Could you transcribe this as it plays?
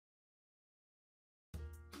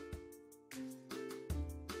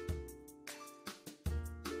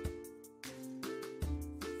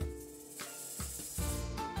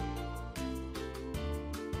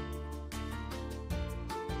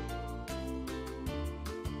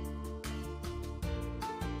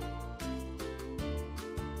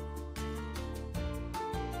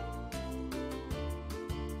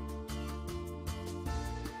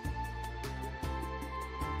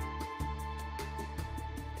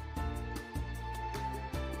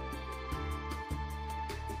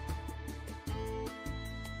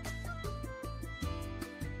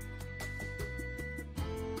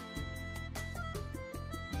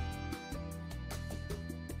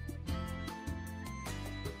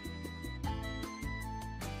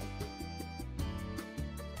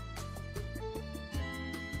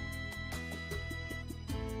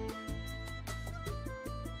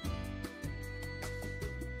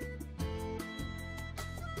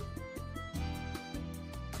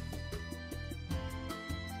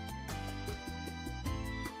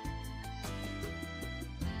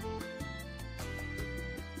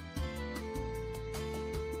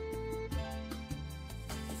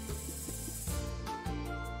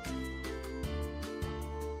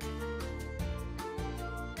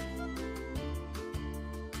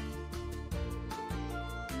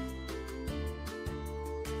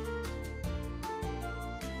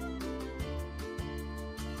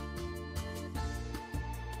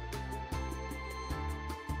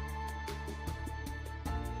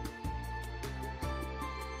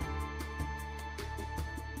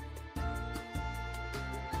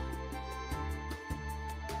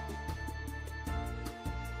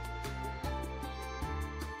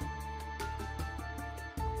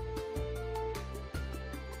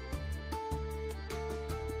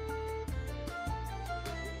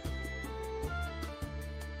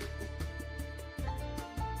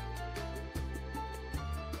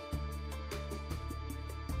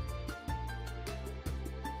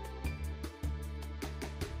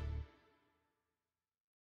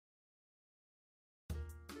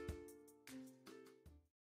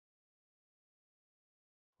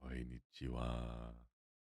Konnichiwa.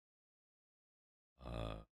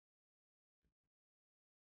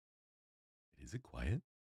 Is it quiet?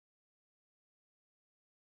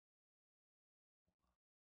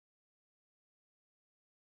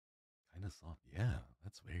 Kind of soft. Yeah,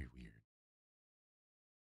 that's very weird.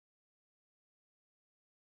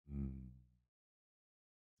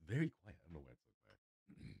 Very quiet. I don't know why it's so quiet.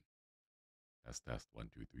 Test. 1,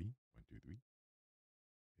 2, 3. 1, 2, 3.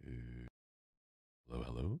 Hello,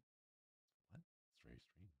 hello. What? It's very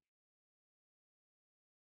strange.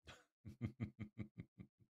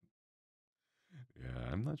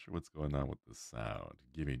 Yeah, I'm not sure what's going on with the sound.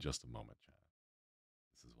 Give me just a moment, chat.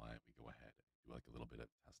 This is why we go ahead and do like a little bit of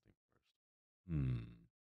testing first.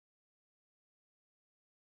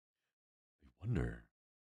 I wonder.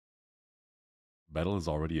 Bettel is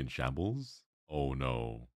already in shambles? Oh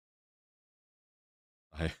no.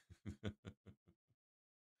 Hang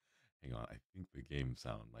on, I think the game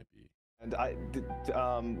sound might be. And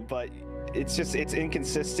but it's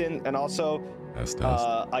inconsistent, and also Test.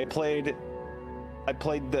 I played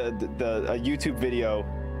the YouTube video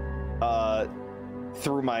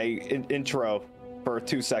through my intro for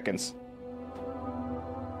 2 seconds.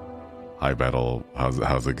 Hi Bettel,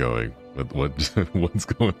 how's it going? What's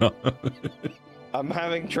going on? I'm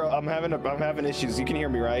having issues. You can hear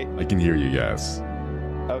me, right? I can hear you, yes.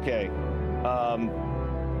 Okay.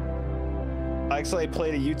 I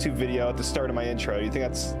played a YouTube video at the start of my intro. You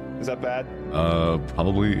think is that bad? It'll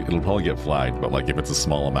probably get flagged, but like if it's a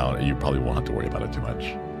small amount, you probably won't have to worry about it too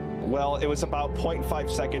much. Well, it was about 0.5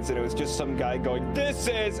 seconds, and it was just some guy going, "This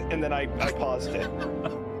is," and then I paused it.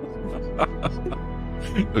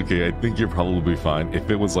 Okay, I think you're probably fine. If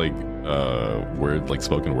it was like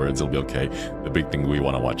spoken words, it'll be okay. The big thing we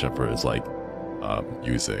want to watch out for is like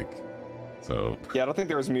music. So yeah, I don't think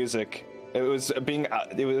there was music. It was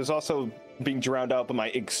also being drowned out by my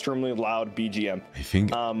extremely loud BGM. I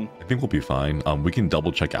think we'll be fine. We can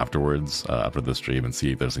double check afterwards after the stream and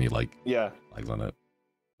see if there's any lags on it.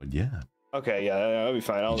 But yeah. Okay, yeah, that'll be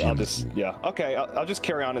fine. I'll just I'll just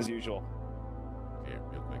carry on as usual. Okay,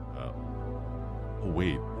 real quick. Oh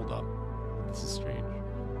wait, hold up. This is strange.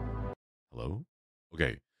 Hello?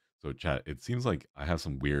 Okay, so chat, it seems like I have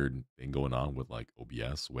some weird thing going on with like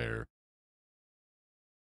OBS where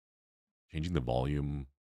changing the volume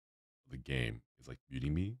of the game is like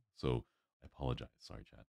muting me. So I apologize. Sorry,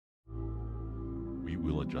 chat. We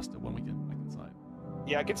will adjust it when we get back inside.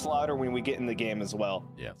 Yeah, it gets louder when we get in the game as well.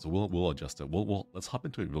 Yeah, so we'll adjust it. We'll let's hop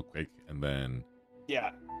into it real quick and then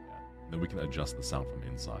then we can adjust the sound from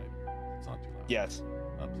inside. It's not too loud. Yes.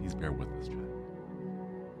 Please bear with us, chat.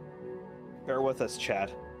 Bear with us,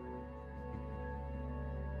 chat.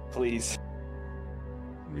 Please.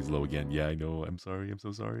 Henry's low again. Yeah, I know. I'm sorry. I'm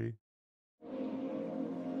so sorry.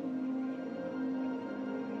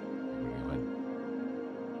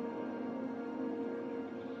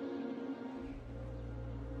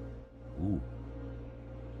 Ooh.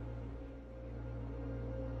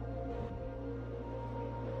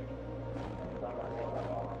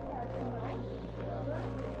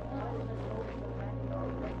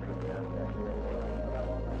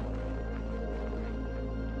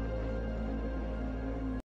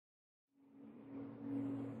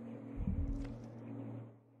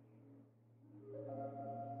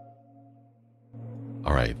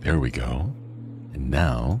 All right, there we go. And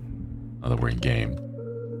now that we're in game,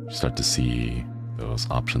 you start to see those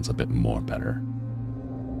options a bit more better.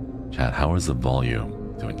 Chat, how is the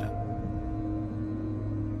volume doing that?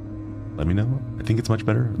 Let me know. I think it's much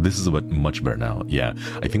better. This is much better now. Yeah,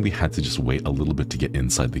 I think we had to just wait a little bit to get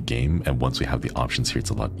inside the game, and once we have the options here, it's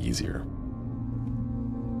a lot easier.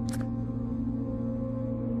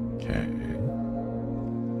 Okay.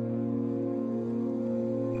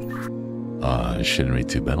 Shinri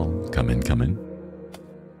to Bettel. Come in.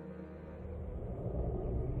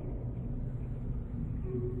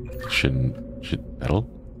 Bettel?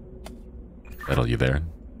 Bettel, you there?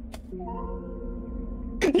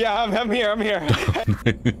 Yeah, I'm here.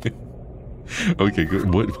 Okay,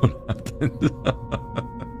 good. What happened?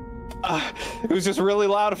 It was just really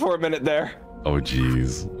loud for a minute there. Oh,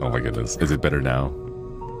 jeez. Oh my goodness. Is it better now?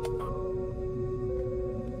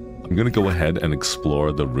 I'm gonna go ahead and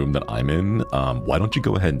explore the room that I'm in. Why don't you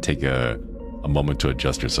go ahead and take a moment to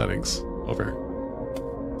adjust your settings? Over.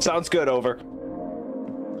 Sounds good, over.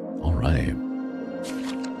 All right.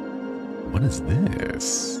 What is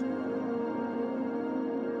this?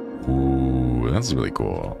 Ooh, that's really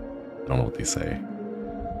cool. I don't know what they say.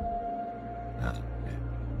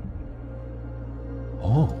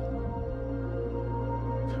 Oh.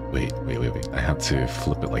 Wait. I have to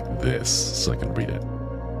flip it like this so I can read it.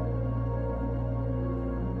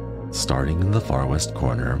 Starting in the far west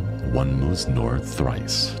corner, one moves north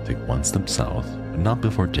thrice. Take one step south, but not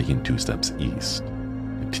before taking 2 steps east.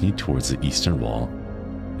 Continue towards the eastern wall,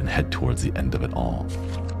 and head towards the end of it all.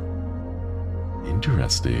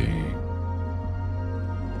 Interesting.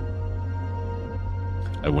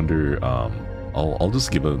 I wonder, I'll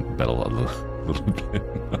just give Bettel a little bit.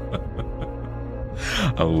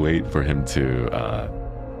 I'll wait for him to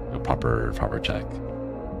a proper check.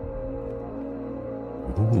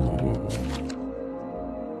 Ooh.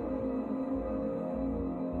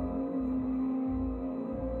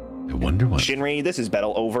 I wonder what. Shinri, this is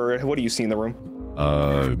Bettel over. What do you see in the room?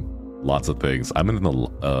 Lots of things. I'm in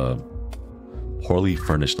the poorly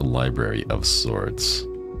furnished library of sorts.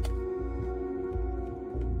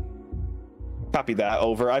 Copy that,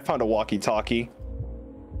 over. I found a walkie-talkie.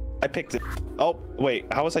 I picked it. Oh,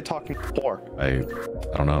 wait. How was I talking before? I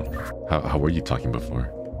don't know. How were you talking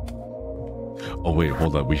before? Oh, wait.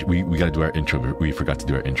 Hold up. We got to do our intro. We forgot to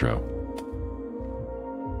do our intro.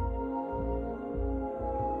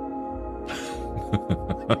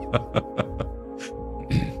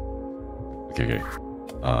 Okay.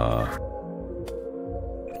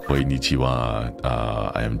 Konnichiwa.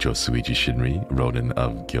 I am Josuiji Shinri, Ronin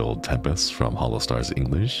of Guild Tempus from HOLOSTARS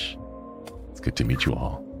English. It's good to meet you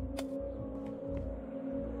all.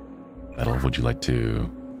 Bettel, would you like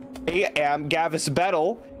to... I am Gavis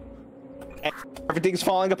Bettel, and everything's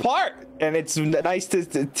falling apart, and it's nice to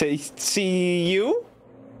see you,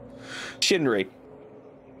 Shinri.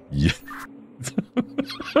 Yeah.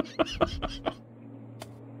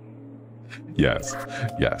 Yes.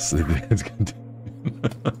 It's good to...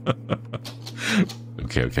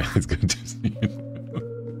 Okay, it's good to see you.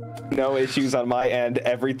 No issues on my end.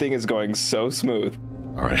 Everything is going so smooth.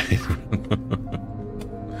 All right.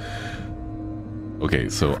 Okay,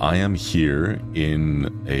 so I am here in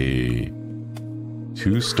a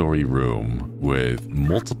 2-story room with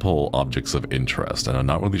multiple objects of interest, and I'm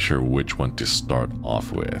not really sure which one to start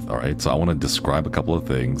off with. All right, so I want to describe a couple of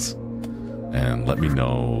things and let me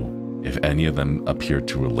know if any of them appear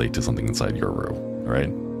to relate to something inside your room. All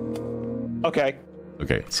right.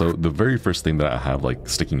 Okay, so the very first thing that I have like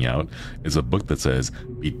sticking out is a book that says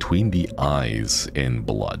Between the Eyes in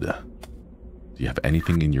Blood. Do you have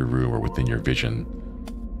anything in your room or within your vision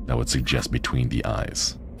that would suggest Between the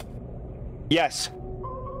Eyes? Yes.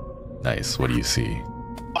 Nice. What do you see?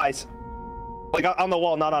 Eyes. Like on the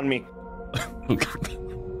wall, not on me. Okay.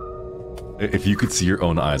 If you could see your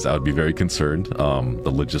own eyes, I would be very concerned.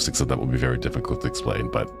 The logistics of that would be very difficult to explain,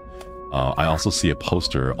 but I also see a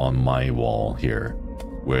poster on my wall here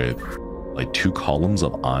with like 2 columns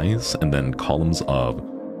of eyes and then columns of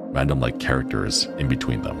random like characters in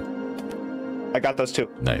between them. I got those too.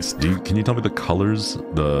 Nice. Can you tell me the colors,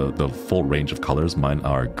 the full range of colors? Mine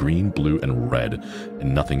are green, blue, and red,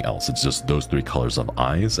 and nothing else. It's just those 3 colors of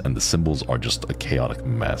eyes, and the symbols are just a chaotic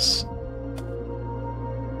mess.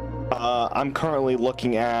 I'm currently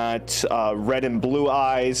looking at red and blue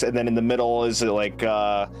eyes, and then in the middle is like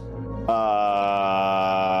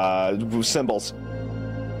symbols.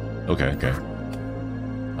 Okay.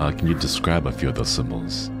 Can you describe a few of those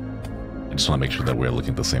symbols? I just want to make sure that we're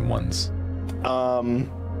looking at the same ones.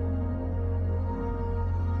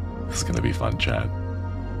 This is gonna be fun, chat.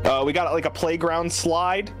 We got like a playground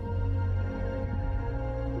slide.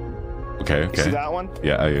 Okay. You see that one?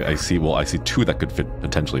 Yeah, I see. Well, I see 2 that could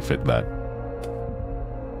potentially fit that.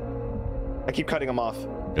 I keep cutting them off.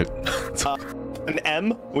 It, An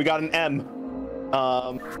M. We got an M.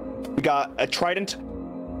 We got a trident.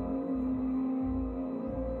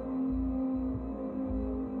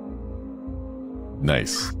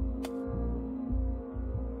 Nice.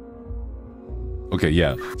 Okay,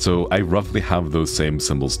 yeah. So I roughly have those same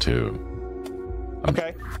symbols too.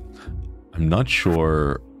 Okay. I'm not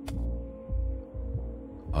sure.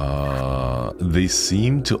 They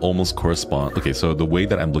seem to almost correspond. Okay, so the way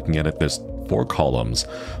that I'm looking at it, there's 4 columns.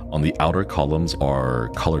 On the outer columns are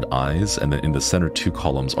colored eyes, and then in the center 2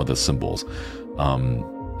 columns are the symbols.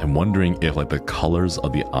 I'm wondering if like the colors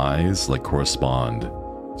of the eyes like correspond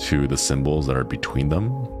to the symbols that are between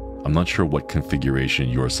them. I'm not sure what configuration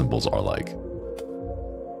your symbols are like.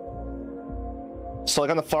 So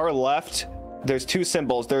like on the far left, there's 2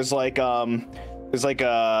 symbols. There's like there's like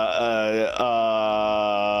a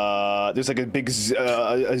big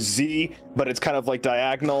a Z, but it's kind of like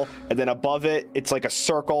diagonal, and then above it, it's like a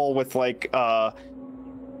circle with like a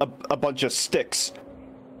bunch of sticks.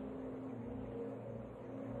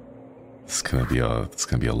 It's gonna be a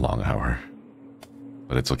long hour,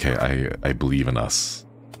 but it's okay. I believe in us.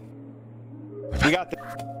 We got this.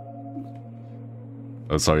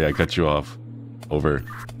 Oh, sorry, I cut you off. Over.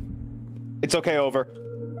 It's okay, over.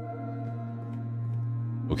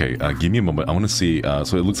 Okay, give me a moment. I want to see.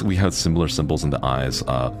 So it looks like we have similar symbols in the eyes.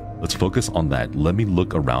 Let's focus on that. Let me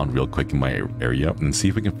look around real quick in my area and see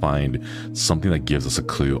if we can find something that gives us a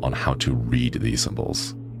clue on how to read these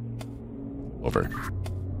symbols. Over.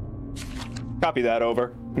 Copy that.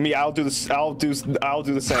 Over. Me, I'll do this. I'll do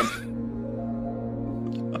the same.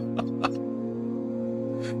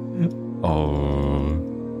 Oh,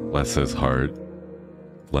 bless his heart.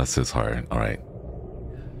 Bless his heart. All right.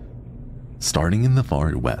 Starting in the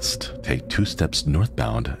far west, take 2 steps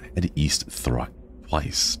northbound and east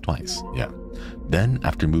twice. Yeah. Then,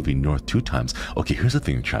 after moving north 2 times, okay, here's the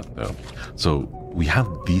thing, chat, though. So we have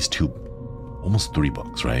these 2, almost 3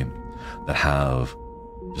 books, right, that have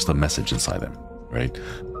just a message inside them, right?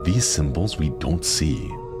 These symbols we don't see.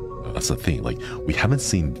 That's the thing. Like, we haven't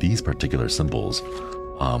seen these particular symbols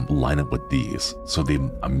line up with these. So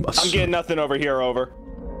I'm getting nothing over here. Over.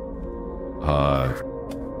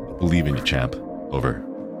 Believe in you, champ. Over.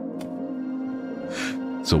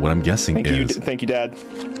 So what I'm guessing is... Thank you, Dad.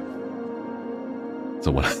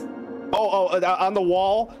 So what... on the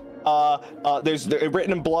wall, there's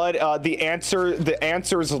written in blood, the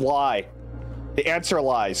answers lie. The answer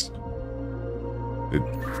lies.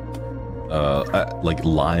 Like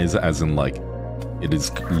lies as in like it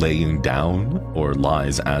is laying down, or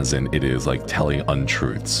lies as in it is like telling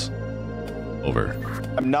untruths? Over.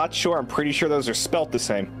 I'm not sure. I'm pretty sure those are spelt the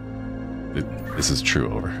same. This is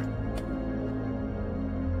true. Over.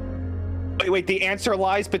 Wait, the answer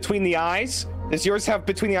lies between the eyes? Does yours have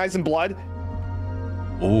between the eyes and blood?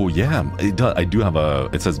 Oh yeah, it does. I do have a,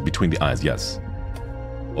 it says between the eyes, yes.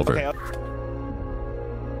 Over. Okay.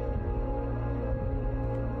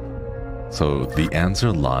 So the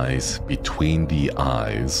answer lies between the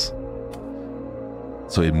eyes.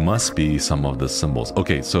 So it must be some of the symbols.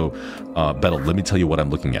 Okay, so Bettel, let me tell you what I'm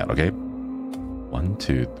looking at, okay? 1,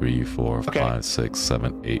 2, 3, 4, 5, 6,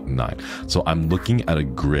 7, 8, 9. So I'm looking at a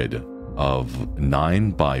grid of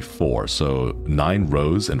 9 by 4. So 9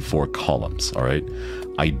 rows and 4 columns, all right?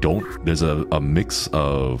 There's a mix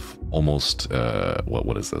of almost,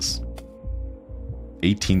 what is this?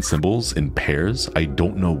 18 symbols in pairs. I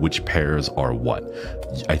don't know which pairs are what.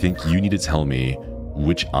 I think you need to tell me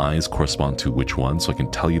which eyes correspond to which one, so I can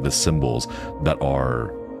tell you the symbols that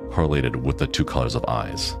are correlated with the 2 colors of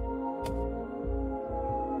eyes.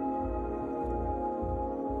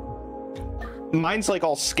 Mine's like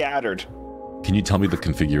all scattered. Can you tell me the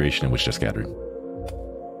configuration in which they're scattered?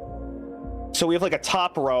 So we have like a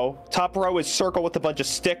top row. Top row is circle with a bunch of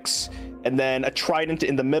sticks, and then a trident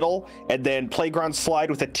in the middle, and then playground slide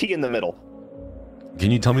with a T in the middle.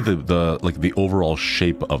 Can you tell me the overall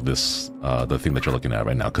shape of this, the thing that you're looking at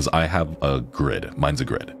right now? Because I have a grid. Mine's a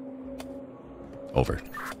grid. Over.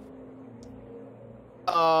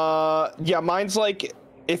 Yeah, mine's like,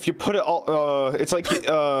 if you put it all, it's like,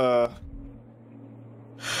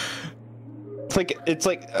 it's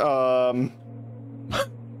like,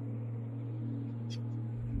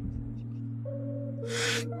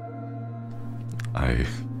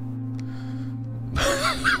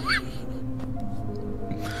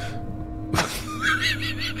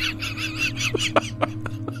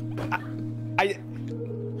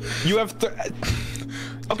 you have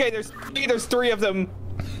okay, there's 3 of them,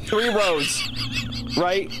 3 rows,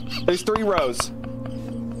 right? There's 3 rows,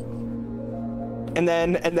 and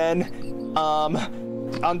then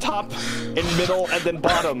on top and middle and then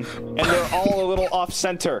bottom, and they're all a little off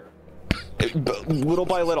center, little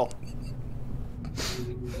by little.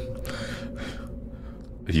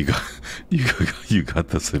 You got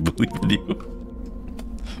this. I believe in you.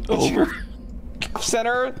 Over.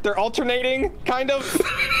 Center, they're alternating, kind of.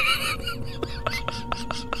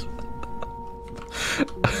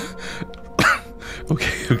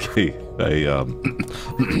 Okay.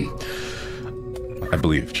 I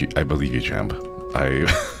believe you, champ.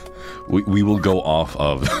 We will go off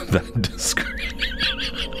of that description.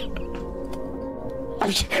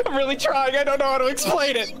 I'm really trying. I don't know how to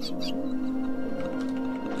explain it.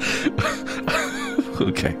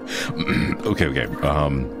 Okay.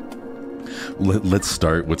 Let's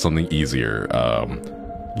start with something easier.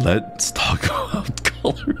 Let's talk about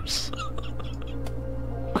colors.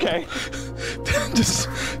 Okay.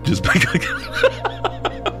 just pick a...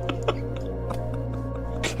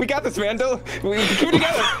 We got this, man. We can keep it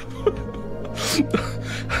together.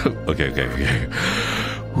 Okay.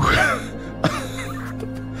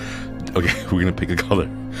 Okay, we're gonna pick a color.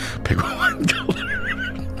 Pick one color.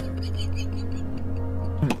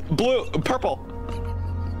 Blue, purple.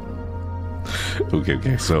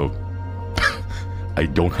 Okay. So I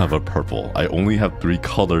don't have a purple. I only have 3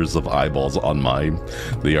 colors of eyeballs on mine.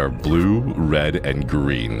 They are blue, red, and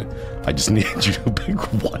green. I just need you to pick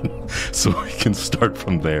one so we can start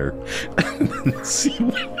from there and then see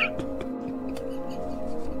Red.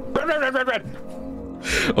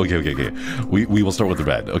 Okay. We will start with the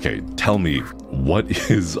red. Okay, tell me, what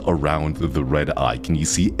is around the red eye? Can you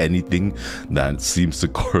see anything that seems to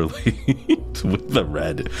correlate with the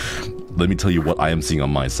red? Let me tell you what I am seeing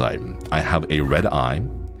on my side. I have a red eye,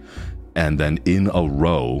 and then in a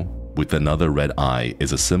row with another red eye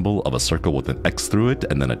is a symbol of a circle with an X through it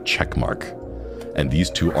and then a check mark. And these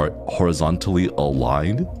two are horizontally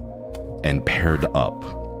aligned and paired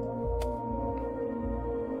up.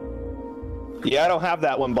 Yeah, I don't have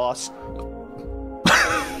that one, boss.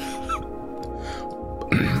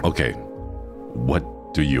 Okay,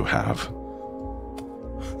 what do you have?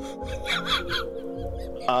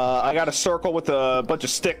 I got a circle with a bunch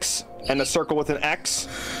of sticks and a circle with an X.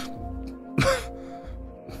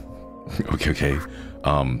 Okay.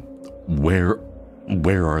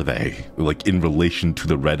 Where are they? Like in relation to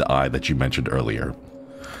the red eye that you mentioned earlier.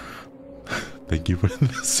 Thank you for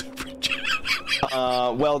the super chat.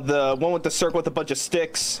 Well, the one with the circle with a bunch of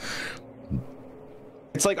sticks.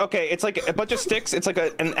 It's like, okay, it's like a bunch of sticks. It's like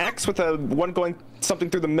an X with a one going something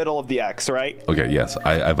through the middle of the X, right? Okay, yes.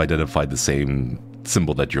 I've identified the same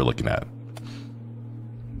symbol that you're looking at.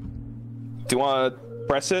 Do you want to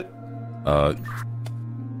press it?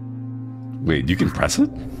 Wait, you can press it?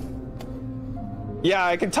 Yeah,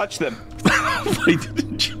 I can touch them. Why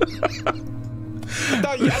didn't you? I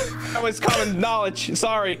thought that was common knowledge.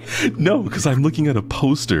 Sorry. No, because I'm looking at a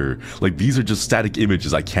poster. Like, these are just static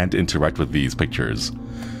images. I can't interact with these pictures.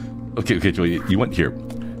 Okay, Joey, you went here.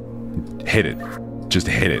 Hit it. Just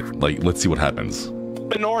hit it. Like, let's see what happens.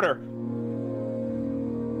 In order.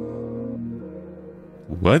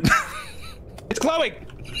 What? It's glowing.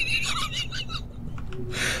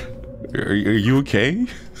 Are you okay?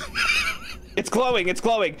 It's glowing. It's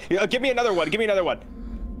glowing. Give me another one. Give me another one.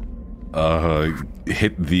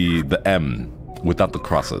 Hit the M without the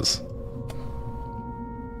crosses.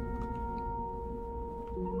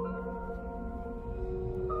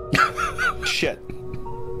 Shit.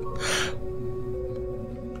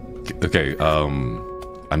 Okay,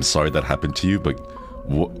 I'm sorry that happened to you, but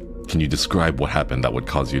can you describe what happened that would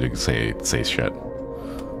cause you to say shit?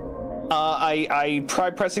 I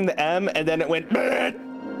tried pressing the M and then it went.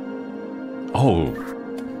 Oh.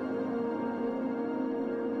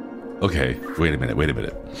 Okay, wait a minute.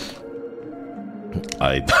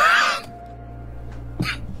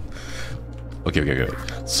 Okay.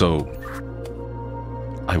 So,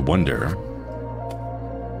 I wonder,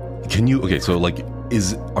 can you, okay, so like,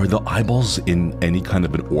 are the eyeballs in any kind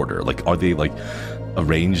of an order? Like, are they like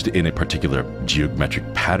arranged in a particular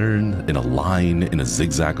geometric pattern, in a line, in a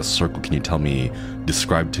zigzag, a circle? Can you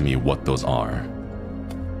describe to me what those are?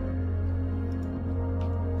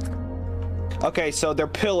 Okay, so they're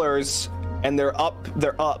pillars, and they're up.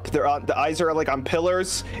 The eyes are like on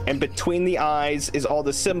pillars, and between the eyes is all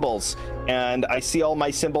the symbols. And I see all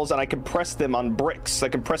my symbols, and I can press them on bricks. I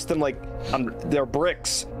can press them like on their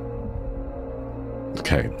bricks.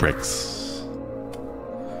 Okay, bricks.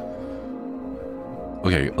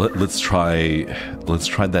 Okay, let's try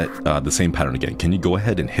that the same pattern again. Can you go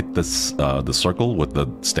ahead and hit this the circle with the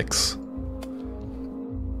sticks?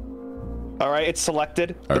 All right, it's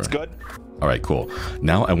selected. It's good. All right, cool.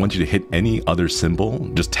 Now I want you to hit any other symbol.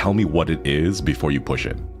 Just tell me what it is before you push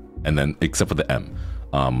it. And then, except for the M,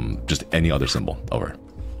 just any other symbol. Over.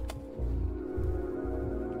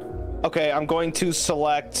 Okay, I'm going to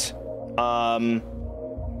select the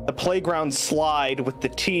playground slide with the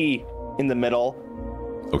T in the middle.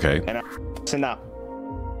 Okay. And so now.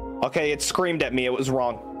 Okay, it screamed at me. It was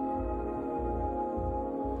wrong.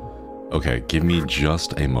 Okay, give me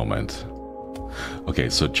just a moment. Okay,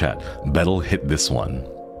 so chat, Bettel hit this one.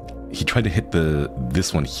 He tried to hit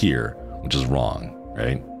this one here, which is wrong,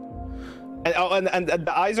 right? And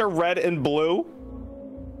the eyes are red and blue.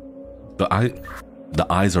 The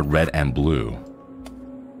eyes are red and blue.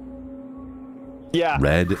 Yeah.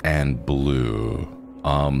 Red and blue.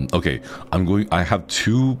 Okay, I have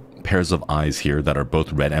 2 pairs of eyes here that are both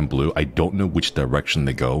red and blue. I don't know which direction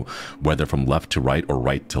they go, whether from left to right or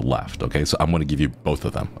right to left. Okay, so I'm going to give you both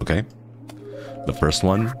of them. Okay. The first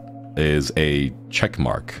one is a check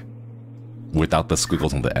mark without the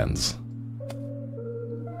squiggles on the ends.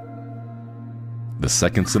 The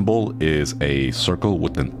second symbol is a circle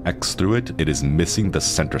with an X through it. It is missing the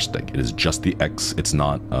center stick. It is just the X. It's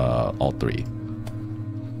not all 3.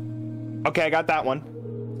 Okay, I got that one.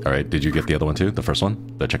 All right, did you get the other one too? The first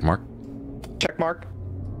one? The check mark? Check mark.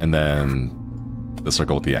 And then The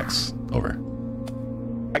circle with the X. Over.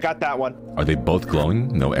 I got that one. Are they both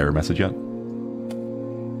glowing? No error message yet?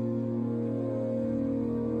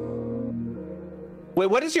 Wait,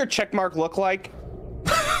 what does your check mark look like?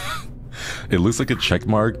 It looks like a check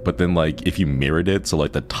mark, but then like if you mirrored it, so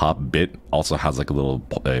like the top bit also has like a little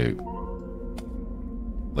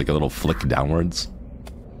flick downwards.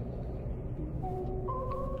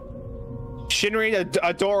 Shinri,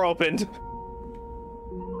 a door opened.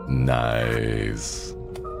 Nice.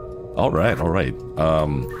 All right.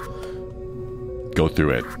 Go through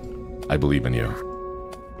it. I believe in you.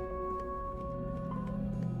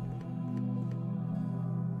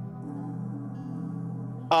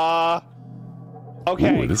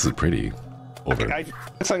 Okay. Ooh, this is pretty. Over. Okay,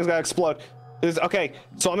 this thing's gonna explode. Okay,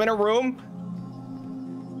 so I'm in a room.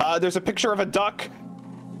 There's a picture of a duck.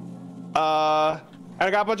 And I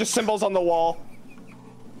got a bunch of symbols on the wall.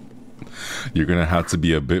 You're gonna have to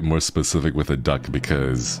be a bit more specific with a duck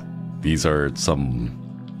because these are some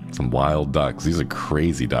wild ducks. These are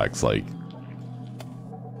crazy ducks. Like.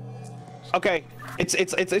 Okay,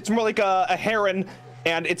 it's more like a heron.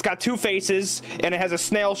 And it's got two faces, and it has a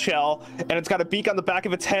snail shell, and it's got a beak on the back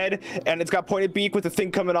of its head, and it's got pointed beak with a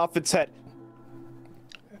thing coming off its head.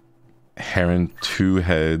 Heron, two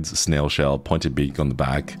heads, snail shell, pointed beak on the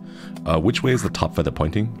back. Which way is the top feather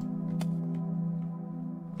pointing?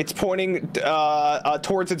 It's pointing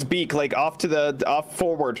towards its beak, like off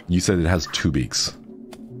forward. You said it has two beaks.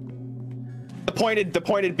 The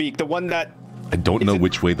pointed beak, the one that. I don't know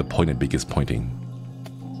which way the pointed beak is pointing.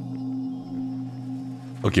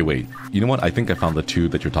 Okay, wait. You know what? I think I found the two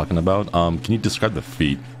that you're talking about. Can you describe the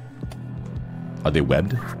feet? Are they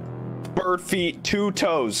webbed? Bird feet, 2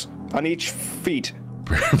 toes on each feet.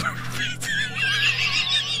 Bird feet.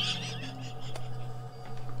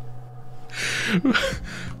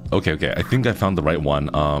 Okay. I think I found the right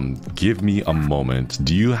one. Give me a moment.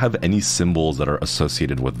 Do you have any symbols that are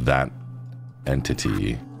associated with that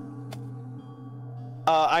entity?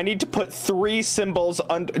 I need to put 3 symbols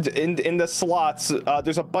in the slots.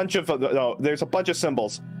 There's a bunch of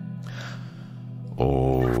symbols.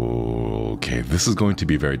 Okay, this is going to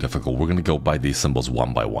be very difficult. We're going to go by these symbols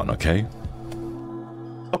one by one, okay?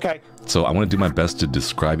 Okay. So I want to do my best to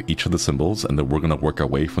describe each of the symbols, and then we're going to work our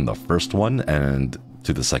way from the first one and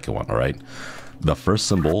to the second one, all right? The first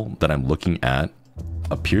symbol that I'm looking at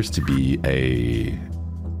appears to be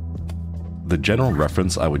the general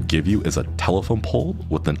reference I would give you is a telephone pole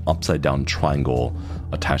with an upside down triangle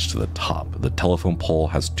attached to the top. The telephone pole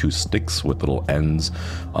has 2 sticks with little ends,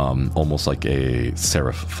 almost like a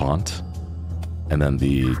serif font. And then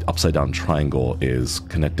the upside down triangle is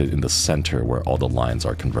connected in the center where all the lines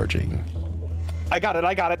are converging. I got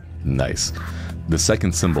it. Nice. The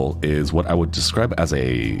second symbol is what I would describe as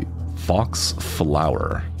a fox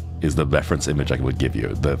flower. Is the reference image I would give you.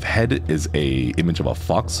 The head is a image of a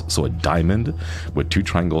fox, so a diamond with 2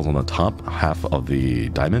 triangles on the top, half of the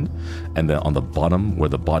diamond, and then on the bottom where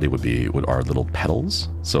the body would be are little petals.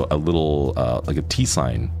 So a little like a T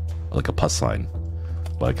sign, like a plus sign,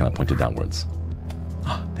 but I kind of pointed downwards.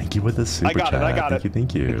 Thank you for the super chat. I got it.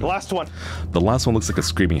 Thank you. The last one. The last one looks like a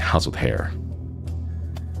screaming house with hair.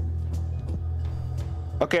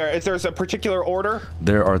 Okay, is there a particular order?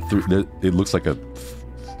 There are 3. It looks like a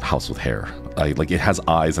house with hair. Like it has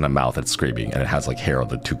eyes and a mouth that's screaming, and it has like hair on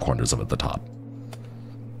the 2 corners of it at the top.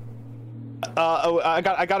 I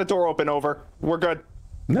got a door open. Over. We're good.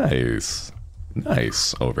 Nice.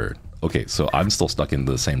 Over. Okay, so I'm still stuck in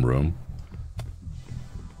the same room.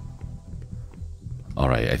 All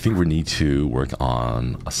right, I think we need to work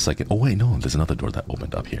on a second. Oh wait, no, there's another door that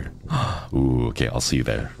opened up here. Ooh, okay, I'll see you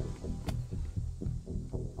there.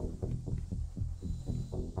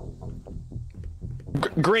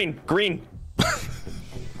 Green.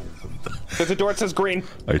 There's a door that says green,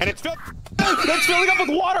 and it's filling up with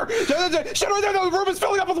water. The room is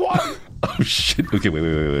filling up with water. Oh shit! Okay,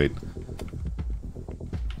 wait.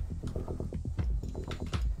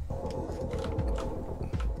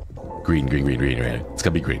 Green. It's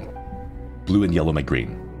gotta be green. Blue and yellow make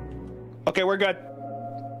green. Okay, we're good.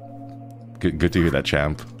 Good to hear that,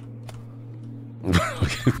 champ.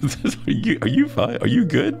 Are you fine? Are you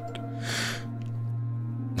good?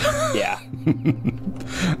 Yeah.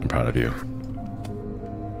 I'm proud of you.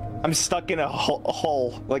 I'm stuck in a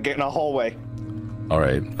hole, like in a hallway. All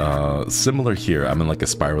right. Similar here. I'm in like a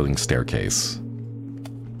spiraling staircase.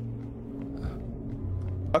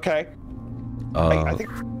 Okay. I think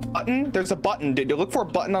button. There's a button. Did you look for a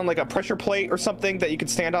button on like a pressure plate or something that you could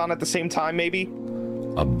stand on at the same time, maybe?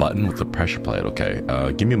 A button with a pressure plate. Okay.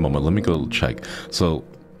 Give me a moment. Let me go check. So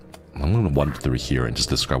I'm gonna wander through here and just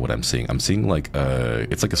describe what I'm seeing. I'm seeing like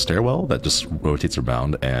it's like a stairwell that just rotates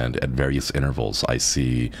around, and at various intervals I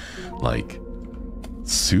see like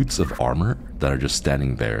suits of armor that are just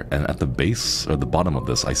standing there, and at the base or the bottom of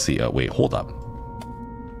this I see wait, hold up.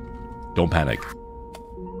 Don't panic.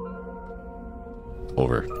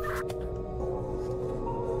 Over.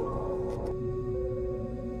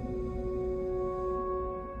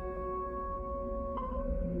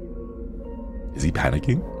 Is he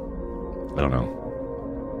panicking? I don't know.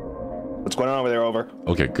 What's going on over there? Over.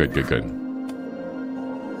 Okay, good, good, good.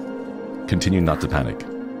 Continue not to panic.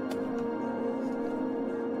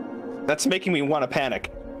 That's making me want to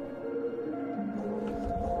panic.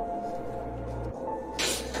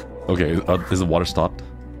 Okay, is the water stopped?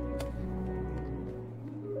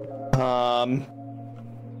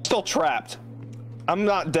 Still trapped. I'm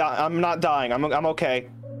not dying. I'm okay.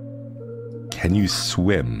 Can you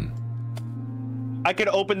swim? I could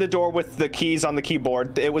open the door with the keys on the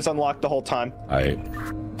keyboard. It was unlocked the whole time.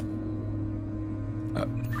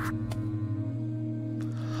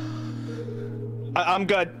 I'm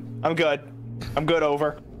good. I'm good. I'm good.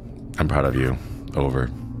 Over. I'm proud of you.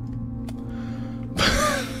 Over.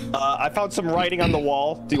 I found some writing on the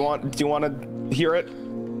wall. Do you want to hear it?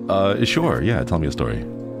 Sure. Yeah. Tell me a story.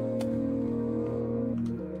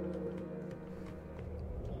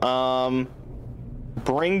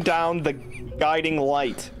 Bring down the guiding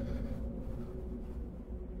light.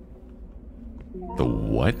 The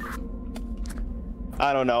what?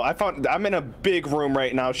 I don't know. I'm in a big room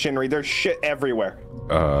right now, Shinri. There's shit everywhere.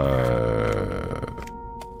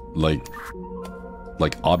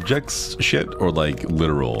 Like objects shit or like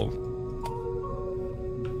literal?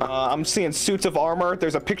 I'm seeing suits of armor.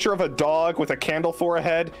 There's a picture of a dog with a candle for a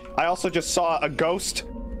head. I also just saw a ghost.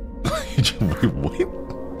 Wait, what?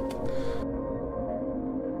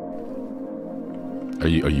 Are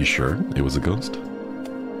you sure it was a ghost?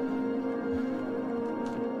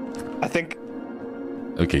 I think.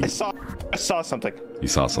 Okay. I saw something. You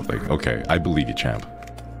saw something. Okay, I believe you, champ.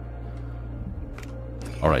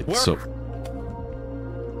 All right, so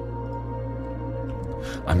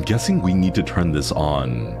I'm guessing we need to turn this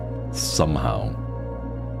on somehow.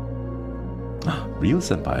 Ryo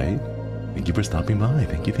senpai, thank you for stopping by.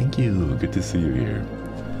 Thank you, thank you. Good to see you here.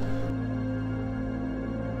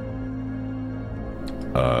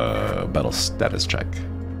 Battle status check.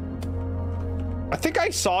 I think I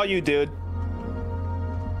saw you, dude.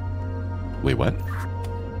 Wait, what?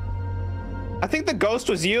 I think the ghost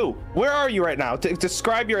was you. Where are you right now?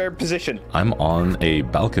 Describe your position. I'm on a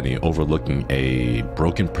balcony overlooking a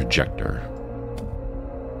broken projector.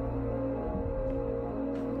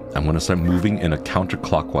 I'm gonna start moving in a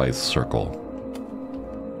counterclockwise circle.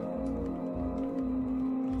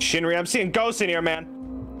 Shinri, I'm seeing ghosts in here, man.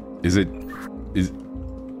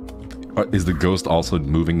 Is the ghost also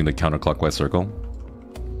moving in a counterclockwise circle?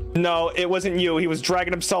 No, it wasn't you. He was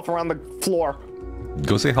dragging himself around the floor.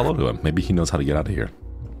 Go say hello to him. Maybe he knows how to get out of here.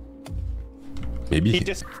 Maybe he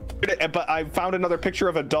just. But I found another picture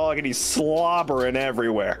of a dog, and he's slobbering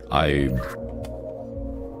everywhere.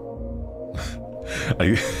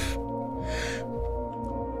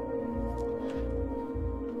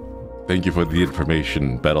 Thank you for the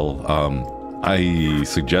information, Bettel. I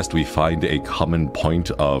suggest we find a common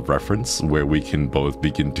point of reference where we can both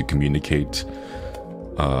begin to communicate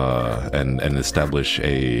and establish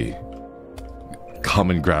a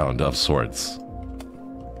common ground of sorts.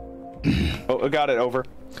 Oh, I got it. Over.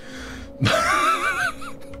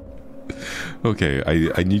 Okay,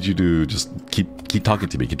 I need you to just keep talking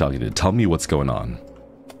to me. Keep talking to me. Tell me what's going on.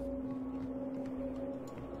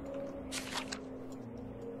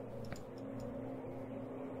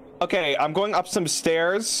 Okay, I'm going up some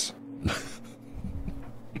stairs.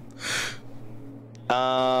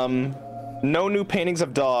 No new paintings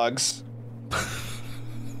of dogs.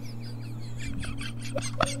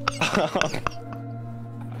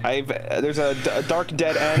 There's a dark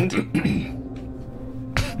dead end.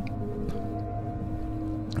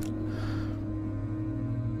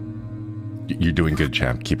 You're doing good,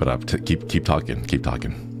 champ. Keep it up. Keep talking. Keep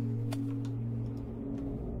talking.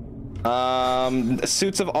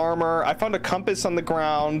 Suits of armor. I found a compass on the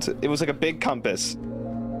ground. It was like a big compass.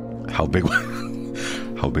 How big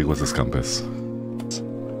was this compass?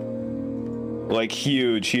 Like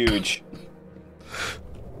huge.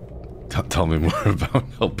 Tell me more about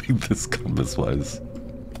how big this compass was.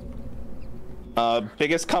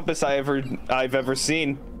 Biggest compass I've ever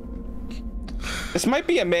seen. This might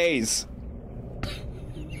be a maze.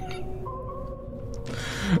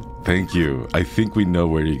 Thank you. I think we know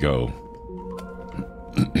where to go.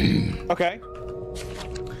 Okay.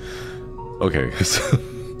 Okay. So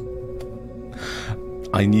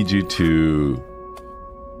I need you to...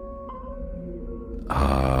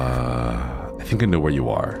 I think I know where you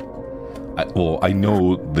are. Well, I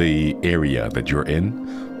know the area that you're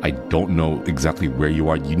in. I don't know exactly where you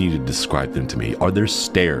are. You need to describe them to me. Are there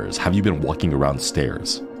stairs? Have you been walking around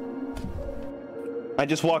stairs? I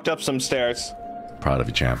just walked up some stairs. Proud of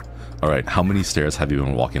you, champ. All right, how many stairs have you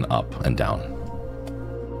been walking up and down?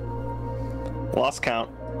 Lost count.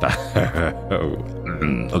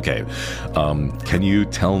 Okay. Can you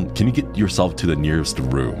get yourself to the nearest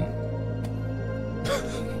room?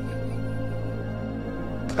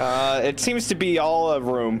 It seems to be all a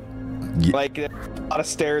room. Like a lot of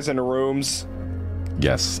stairs and rooms.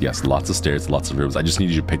 Yes, lots of stairs, lots of rooms. I just need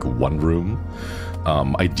you to pick one room.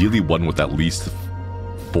 Ideally one with at least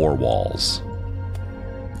 4 walls.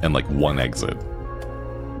 And like 1 exit.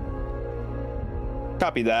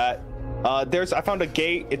 Copy that. I found a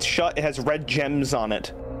gate. It's shut. It has red gems on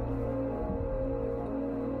it.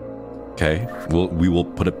 Okay. We will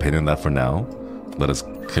put a pin in that for now. Let us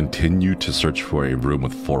continue to search for a room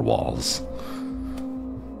with 4 walls.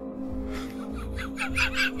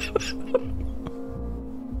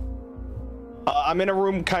 I'm in a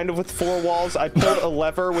room kind of with 4 walls. I pulled a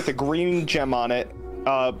lever with a green gem on it,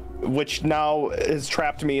 which now has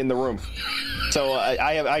trapped me in the room. So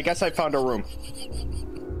I guess I found a room.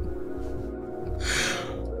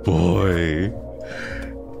 Boy.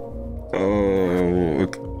 Oh.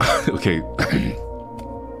 Okay.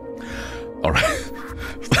 All right.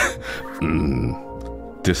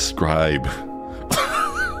 Describe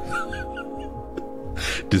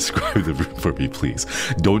the room for me, please.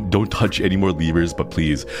 Don't touch any more levers, but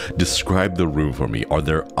please describe the room for me. Are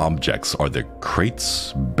there objects? Are there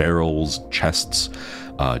crates, barrels, chests,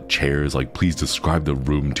 chairs? Like, please describe the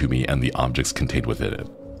room to me and the objects contained within it.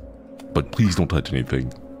 But please don't touch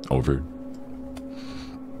anything. Over.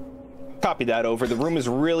 Copy that. Over. The room is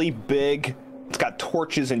really big. It's got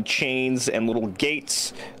torches and chains and little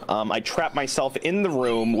gates. I trapped myself in the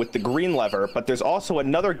room with the green lever, but there's also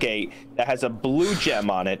another gate that has a blue gem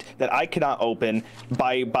on it that I cannot open.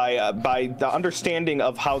 By the understanding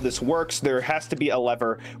of how this works, there has to be a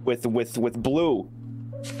lever with blue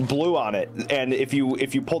on it, and if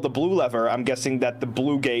you pull the blue lever, I'm guessing that the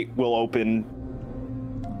blue gate will open.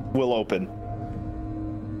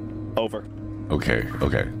 Over. Okay.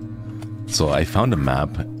 So I found a map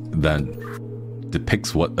that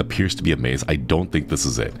depicts what appears to be a maze. I don't think this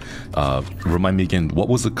is it. Remind me again, what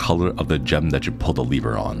was the color of the gem that you pulled the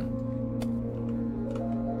lever on?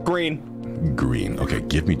 Green. Okay,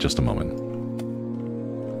 give me just a moment.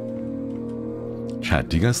 Chat,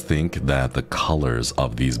 do you guys think that the colors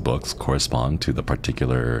of these books correspond to the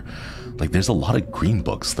particular... Like, there's a lot of green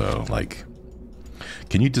books, though. Like,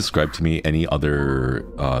 can you describe to me any other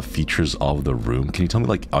features of the room? Can you tell me,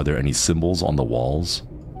 like, are there any symbols on the walls?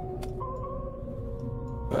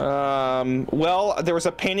 Well, there was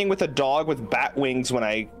a painting with a dog with bat wings when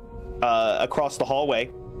I, across the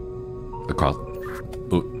hallway.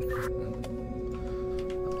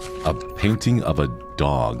 A painting of a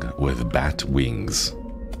dog with bat wings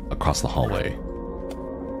across the hallway.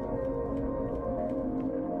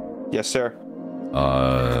 Yes, sir.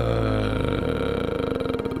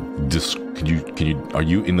 Are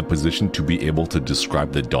you in the position to be able to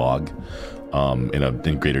describe the dog,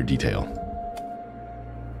 in greater detail?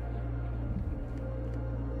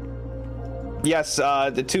 Yes,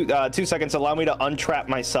 the 2 seconds allow me to untrap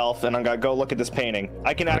myself, and I'm gonna go look at this painting.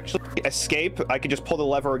 I can actually escape. I can just pull the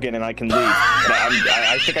lever again, and I can leave.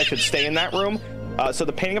 I think I should stay in that room. So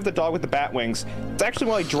the painting of the dog with the bat wings, it's actually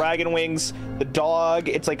more like dragon wings. The dog,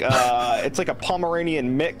 it's like a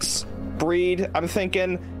Pomeranian mix breed. I'm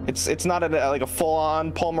thinking it's not like a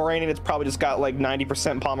full-on Pomeranian. It's probably just got like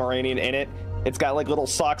 90% Pomeranian in it. It's got like little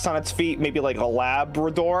socks on its feet, maybe like a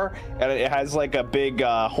Labrador, and it has like a big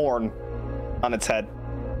horn on its head.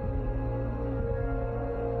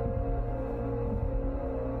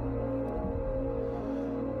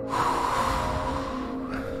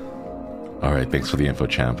 All right, thanks for the info,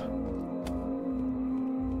 champ.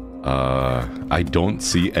 I don't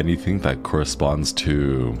see anything that corresponds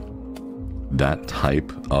to that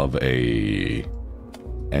type of a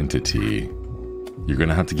entity. You're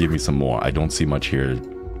gonna have to give me some more. I don't see much here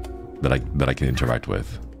that I can interact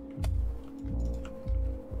with.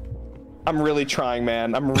 I'm really trying,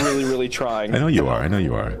 man. I'm really trying. I know you are.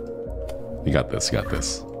 You got this.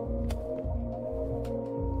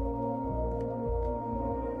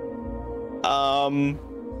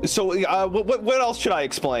 So what else should I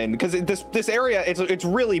explain? Because this area, it's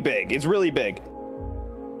really big. It's really big.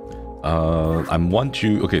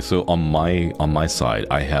 Okay, so on my side,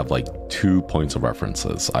 I have like 2 points of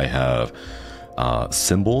references. I have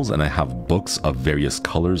symbols, and I have books of various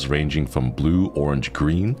colors ranging from blue, orange,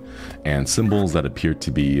 green, and symbols that appear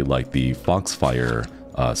to be like the Foxfire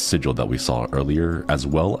sigil that we saw earlier, as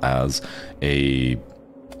well as the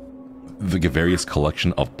various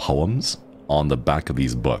collection of poems on the back of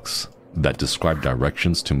these books that describe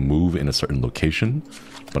directions to move in a certain location,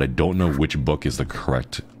 but I don't know which book is the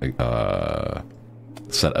correct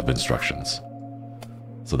set of instructions.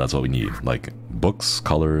 So that's what we need, like books,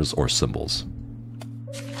 colors, or symbols.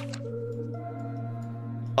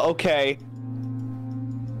 Okay.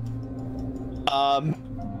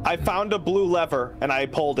 I found a blue lever and I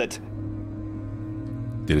pulled it.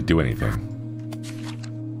 Did it do anything?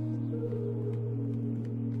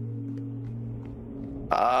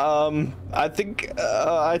 I think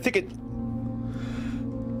it.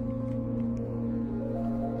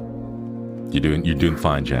 You're doing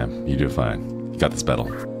fine, Jam. You're doing fine. You got this, Bettel.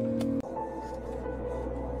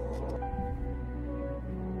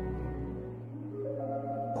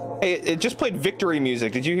 Hey, it just played victory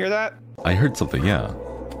music. Did you hear that? I heard something, yeah.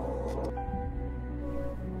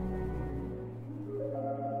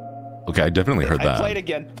 Okay, I definitely heard that. I played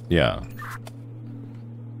again. Yeah.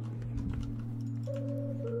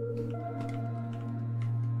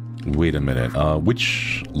 Wait a minute.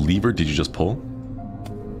 Which lever did you just pull?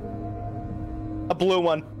 A blue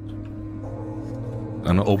one.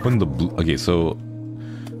 I'm gonna open the blue. Okay, so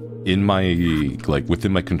in my, like,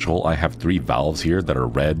 within my control, I have 3 valves here that are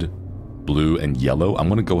red, blue, and yellow. I'm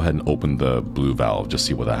gonna go ahead and open the blue valve, just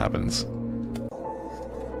see what that happens.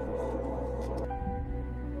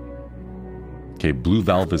 Okay, blue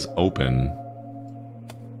valve is open.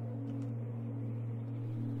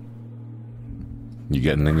 You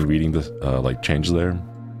getting any reading this, like, change there?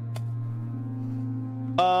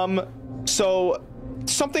 So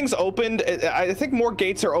something's opened. I think more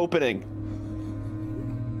gates are opening.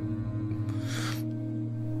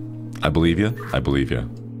 I believe you. I believe you.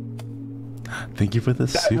 Thank you for the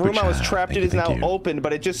super chat. That room I was trapped in is now open,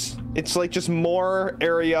 but it's like just more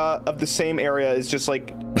area of the same area is just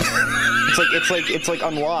like it's like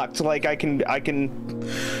unlocked. Like I can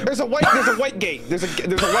there's a white gate. There's a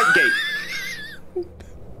white gate.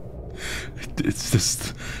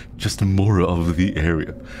 It's just more of the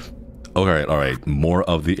area. All right. More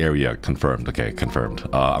of the area. Confirmed. Okay, confirmed.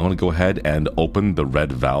 I'm gonna go ahead and open the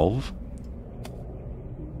red valve.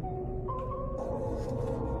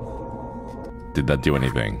 Did that do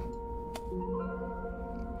anything?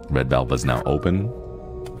 Red valve is now open.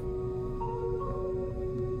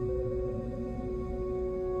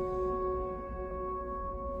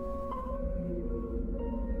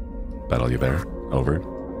 Bettel, you there? Over.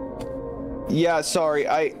 Yeah, sorry.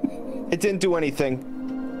 It didn't do anything.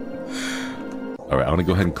 All right, I'm gonna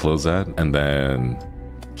go ahead and close that, and then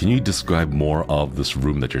can you describe more of this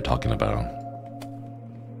room that you're talking about?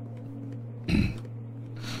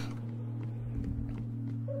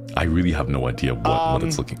 I really have no idea what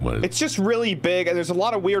it's looking. It's just really big, and there's a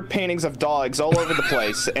lot of weird paintings of dogs all over the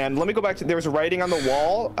place. And let me go back to, there was writing on the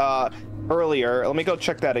wall earlier. Let me go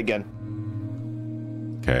check that again.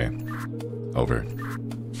 Okay, over.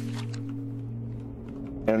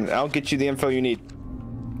 And I'll get you the info you need.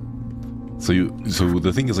 So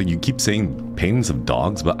the thing is, like, you keep saying paintings of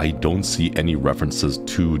dogs, but I don't see any references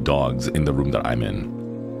to dogs in the room that I'm in.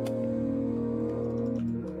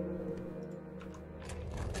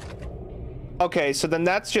 Okay, so then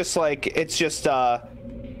that's just like, it's just, I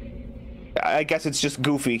guess it's just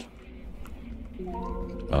goofy.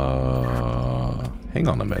 Hang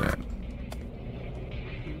on a minute.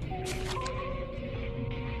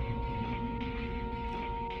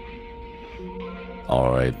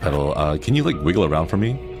 All right, Bettel, can you, like, wiggle around for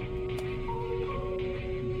me?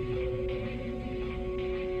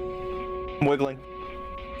 I'm wiggling.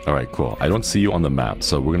 All right, cool. I don't see you on the map,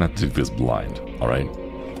 so we're gonna have to do this blind, all right?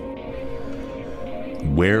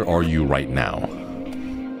 Where are you right now?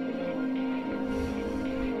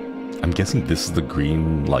 I'm guessing this is the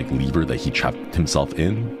green, like, lever that he trapped himself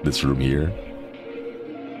in, this room here.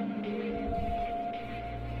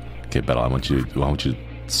 Okay, Bettel, I want you to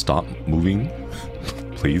stop moving,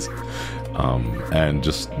 please, and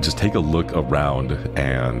just take a look around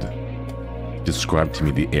and describe to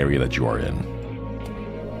me the area that you are in.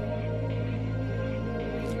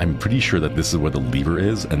 I'm pretty sure that this is where the lever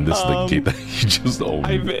is, and this is the gate that you just opened.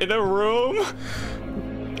 I'm in a room,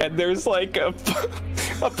 and there's like a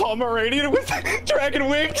Pomeranian with dragon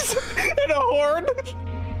wings and a horn.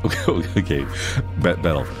 Okay,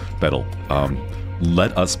 Bettel,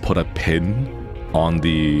 let us put a pin on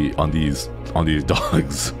these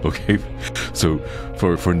dogs, okay? So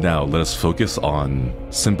for now, let us focus on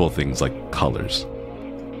simple things like colors.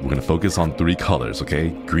 We're going to focus on 3 colors, okay?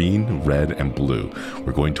 Green, red, and blue.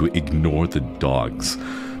 We're going to ignore the dogs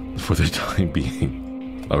for the time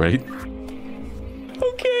being. All right?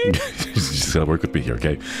 Okay. You just gotta work with me here,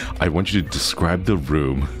 okay? I want you to describe the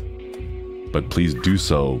room, but please do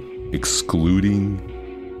so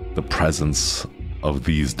excluding the presence of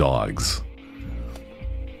these dogs.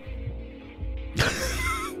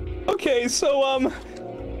 Okay, so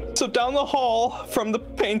down the hall from the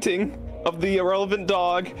painting of the irrelevant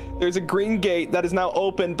dog, there's a green gate that is now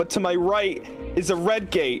open, but to my right is a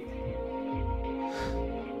red gate.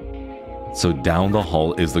 So down the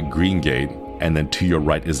hall is the green gate, and then to your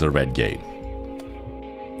right is the red gate.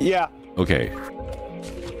 Yeah. Okay.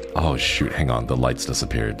 Oh shoot, hang on, the lights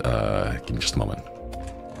disappeared. Give me just a moment.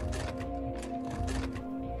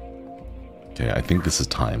 Okay, I think this is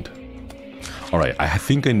timed. All right, I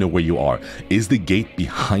think I know where you are. Is the gate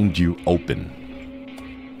behind you open?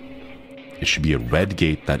 It should be a red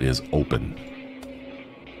gate that is open.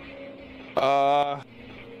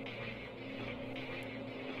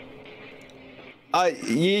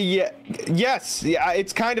 Yes. Yeah,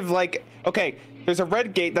 it's kind of like, okay, there's a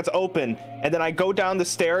red gate that's open, and then I go down the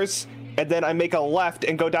stairs, and then I make a left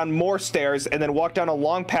and go down more stairs, and then walk down a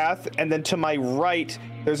long path, and then to my right,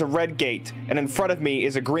 there's a red gate, and in front of me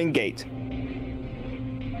is a green gate.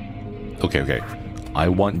 Okay. I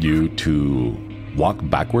want you to walk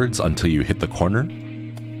backwards until you hit the corner,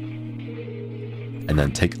 and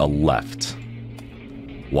then take a left.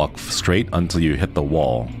 Walk straight until you hit the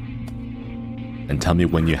wall, and tell me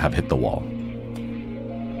when you have hit the wall.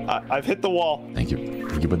 I've hit the wall. Thank you.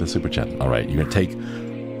 Thank you for the super chat. All right, you're gonna take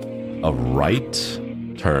a right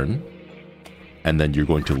turn, and then you're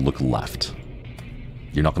going to look left.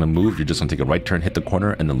 You're not gonna move. You're just gonna take a right turn, hit the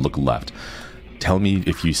corner, and then look left. Tell me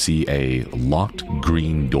if you see a locked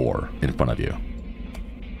green door in front of you.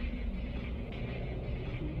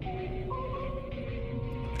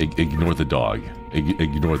 Ignore the dog.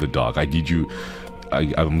 Ignore the dog. I need you.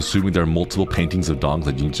 I'm assuming there are multiple paintings of dogs.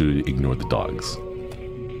 I need you to ignore the dogs.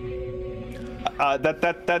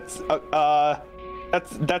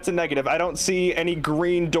 That's a negative. I don't see any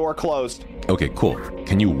green door closed. Okay, cool.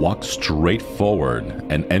 Can you walk straight forward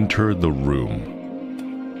and enter the room?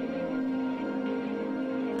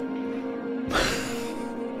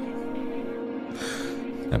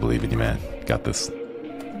 I believe in you, man. Got this.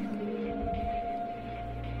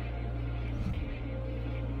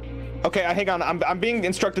 Okay, hang on. I'm being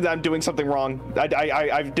instructed that I'm doing something wrong.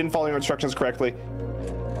 I didn't follow your instructions correctly.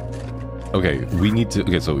 Okay, we need to.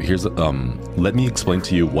 Okay, so here's let me explain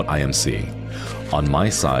to you what I am seeing. On my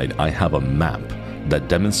side, I have a map that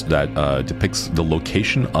depicts the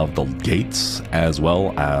location of the gates as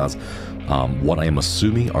well as what I am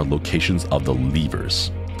assuming are locations of the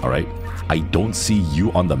levers. All right. I don't see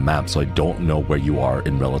you on the map, so I don't know where you are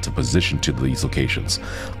in relative position to these locations.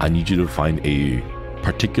 I need you to find a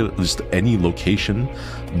particular, just any location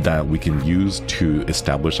that we can use to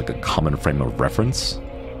establish like a common frame of reference.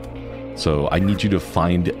 So I need you to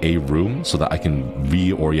find a room so that I can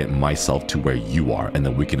reorient myself to where you are, and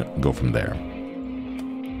then we can go from there.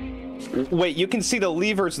 Wait, you can see the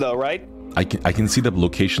levers though, right? I can see the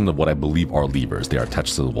location of what I believe are levers. They are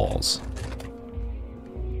attached to the walls.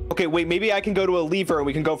 Okay, wait, maybe I can go to a lever and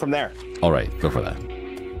we can go from there. All right, go for that.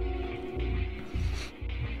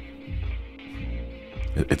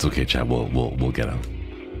 It's okay, Chad. We'll get him.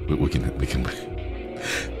 We can. It'll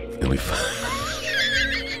be fine.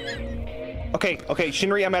 Okay,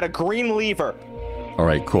 Shinri, I'm at a green lever. All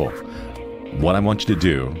right, cool. What I want you to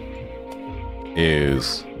do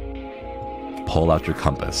is pull out your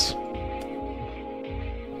compass.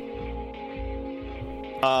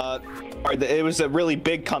 It was a really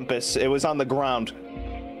big compass. It was on the ground.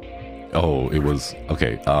 Oh, it was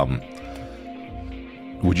okay.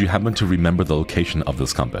 Would you happen to remember the location of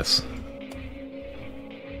this compass?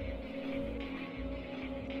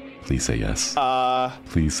 Please say yes.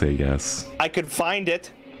 Please say yes. I could find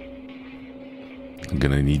it. I'm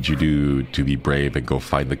gonna need you to be brave and go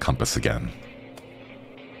find the compass again.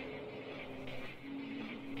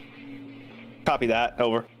 Copy that.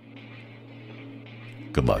 Over.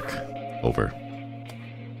 Good luck. Over.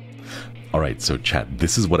 All right, so chat,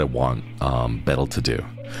 this is what I want Bettel to do.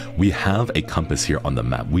 We have a compass here on the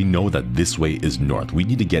map. We know that this way is north. We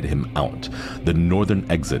need to get him out. The northern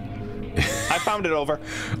exit. I found it. Over.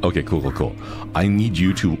 Okay, cool. I need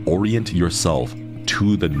you to orient yourself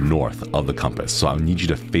to the north of the compass. So I need you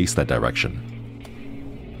to face that direction.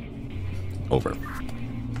 Over.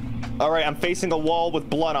 All right, I'm facing a wall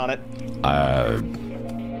with blood on it.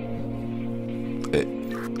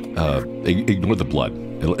 Ignore the blood.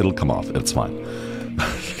 It'll come off. It's fine.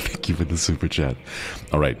 Thank you for the super chat.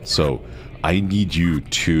 All right, so I need you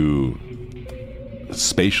to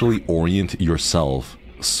spatially orient yourself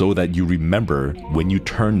so that you remember when you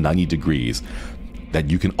turn 90 degrees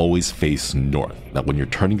that you can always face north. That when you're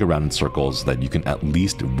turning around in circles, that you can at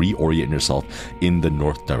least reorient yourself in the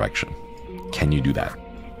north direction. Can you do that?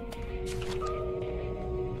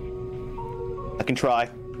 I can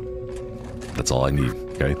try. That's all I need,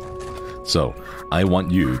 okay? So, I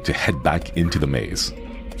want you to head back into the maze.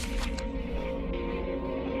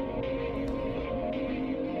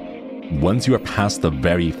 Once you are past the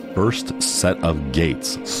very first set of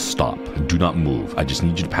gates, stop. Do not move. I just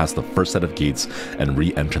need you to pass the first set of gates and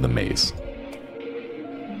re-enter the maze.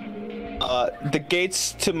 The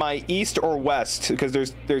gates to my east or west, because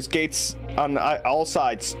there's gates on all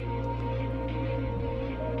sides.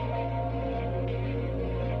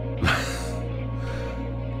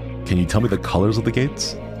 Can you tell me the colors of the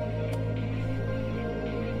gates?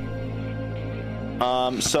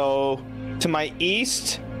 So to my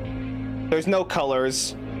east, there's no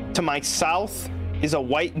colors. To my south is a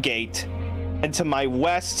white gate, and to my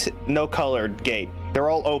west, no colored gate. They're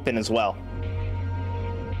all open as well.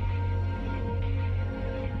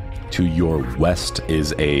 To your west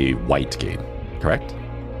is a white gate, correct?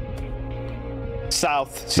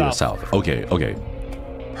 South. To your south. Okay, okay.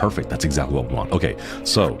 Perfect. That's exactly what we want. Okay,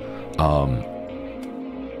 so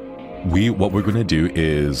what we're going to do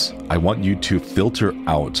is I want you to filter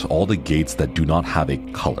out all the gates that do not have a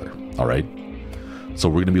color. All right. So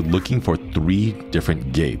we're going to be looking for 3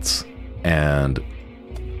 different gates, and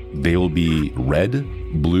they will be red,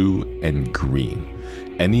 blue, and green.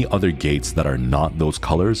 Any other gates that are not those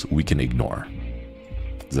colors, we can ignore.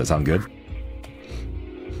 Does that sound good?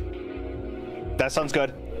 That sounds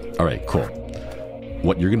good. All right, cool.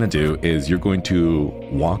 What you're going to do is you're going to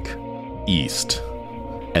walk east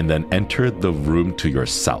and then enter the room to your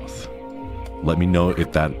south. Let me know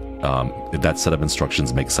if that set of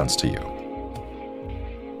instructions makes sense to you.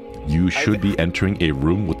 You should be entering a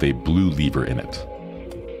room with a blue lever in it.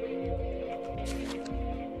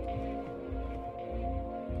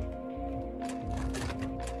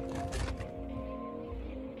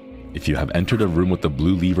 If you have entered a room with the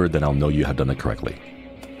blue lever, then I'll know you have done it correctly.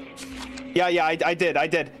 Yeah, I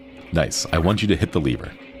did. Nice. I want you to hit the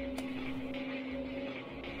lever.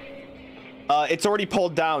 It's already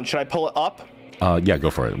pulled down. Should I pull it up? Yeah, go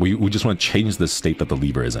for it. We just want to change the state that the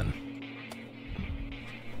lever is in.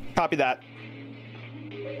 Copy that.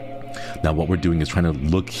 Now what we're doing is trying to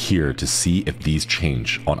look here to see if these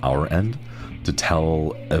change on our end, to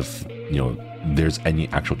tell if there's any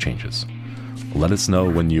actual changes. Let us know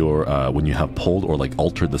when you have pulled or like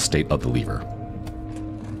altered the state of the lever.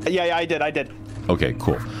 Yeah, I did. Okay,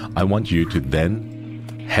 cool. I want you to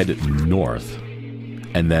then head north,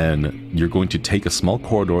 and then you're going to take a small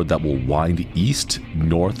corridor that will wind east,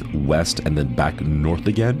 north, west, and then back north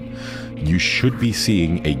again. You should be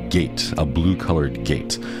seeing a gate, a blue colored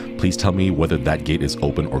gate. Please tell me whether that gate is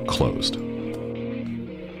open or closed.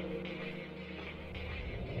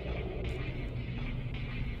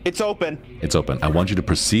 It's open. It's open. I want you to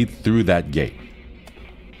proceed through that gate.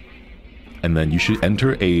 And then you should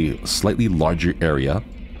enter a slightly larger area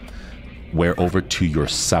where over to your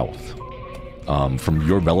south. From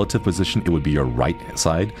your relative position, it would be your right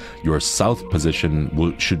side. Your south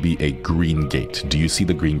position should be a green gate. Do you see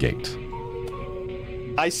the green gate?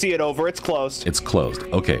 I see it over. It's closed. It's closed.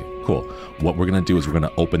 Okay, cool. What we're going to do is we're going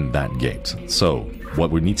to open that gate. So what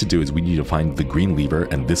we need to do is we need to find the green lever,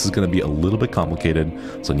 and this is going to be a little bit complicated,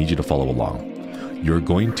 so I need you to follow along. You're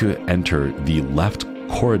going to enter the left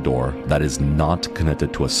corridor that is not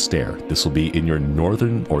connected to a stair. This will be in your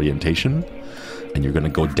northern orientation, and you're going to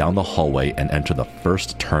go down the hallway and enter the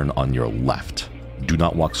first turn on your left. Do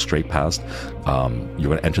not walk straight past. You're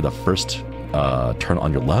going to enter the first turn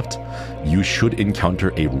on your left. You should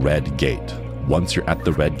encounter a red gate. Once you're at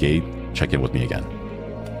the red gate, check in with me again.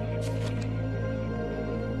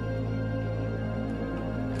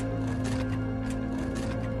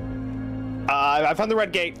 I found the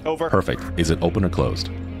red gate. Over. Perfect. Is it open or closed?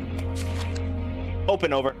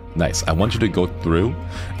 Open. Over. Nice. I want you to go through,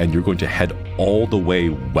 and you're going to head all the way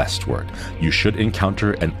westward. You should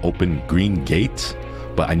encounter an open green gate,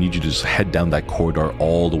 but I need you to just head down that corridor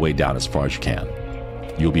all the way down as far as you can.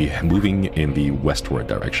 You'll be moving in the westward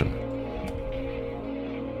direction.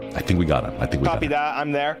 I think we got it. I think we got it. Copy that.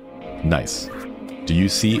 I'm there. Nice. Do you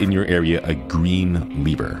see in your area a green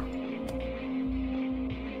lever?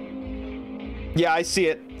 Yeah, I see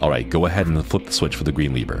it. All right, go ahead and flip the switch for the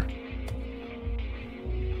green lever.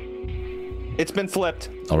 It's been flipped.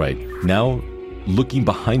 All right, now looking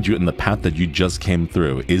behind you in the path that you just came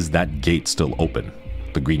through, is that gate still open?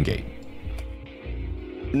 the green gate?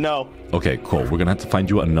 No. Okay, cool. We're gonna have to find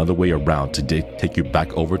you another way around to take you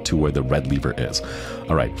back over to where the red lever is.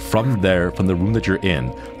 All right, from there, from the room that you're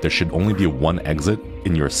in, there should only be one exit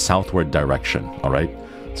in your southward direction. All right,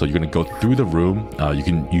 so you're gonna go through the room.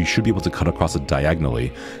 You should be able to cut across it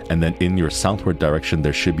diagonally, and then in your southward direction,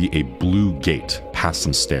 there should be a blue gate past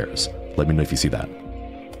some stairs. Let me know if you see that.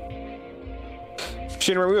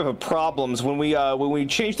 Shinri, we have problems. When we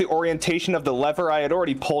changed the orientation of the lever, I had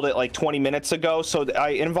already pulled it like 20 minutes ago, so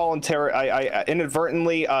I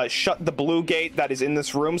inadvertently shut the blue gate that is in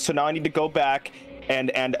this room. So now I need to go back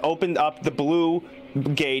and open up the blue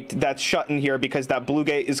gate that's shut in here because that blue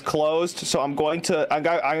gate is closed. So I'm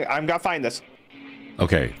gonna find this.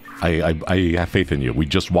 Okay, I have faith in you. We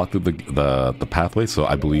just walked through the pathway, so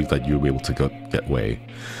I believe that you'll be able to get way.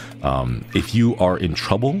 If you are in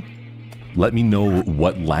trouble, let me know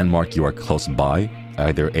what landmark you are close by,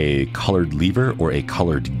 either a colored lever or a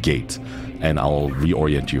colored gate, and I'll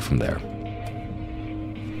reorient you from there.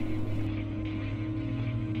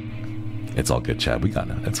 It's all good, Chad. We got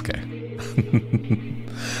it. It's okay.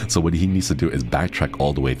 So what he needs to do is backtrack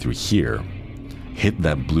all the way through here, hit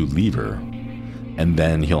that blue lever, and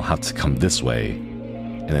then he'll have to come this way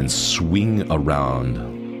and then swing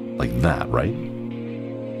around like that, right?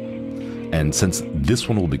 And since this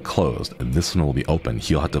one will be closed and this one will be open,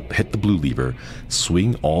 he'll have to hit the blue lever,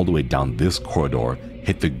 swing all the way down this corridor,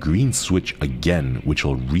 hit the green switch again, which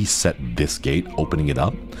will reset this gate, opening it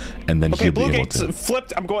up, and then he'll be able to... Blue gate's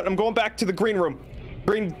flipped. I'm going back to the green room.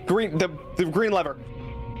 The green lever.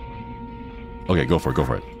 Okay, go for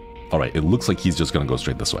it. All right, it looks like he's just gonna go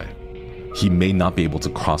straight this way. He may not be able to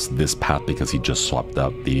cross this path because he just swapped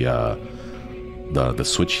out the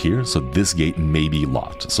switch here, so this gate may be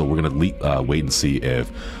locked. So we're gonna wait and see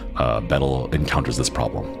if Bettel encounters this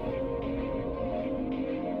problem.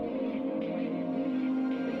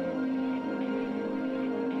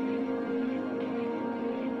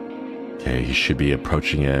 Okay, he should be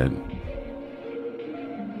approaching it.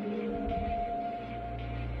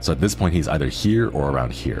 So at this point, he's either here or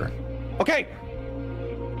around here. Okay.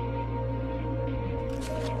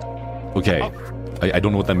 Okay, oh. I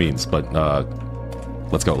don't know what that means, but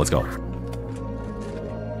let's go.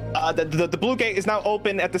 The blue gate is now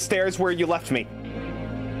open at the stairs where you left me.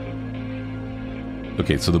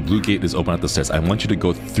 Okay, so the blue gate is open at the stairs. I want you to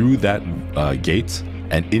go through that gate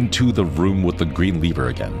and into the room with the green lever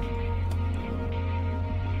again.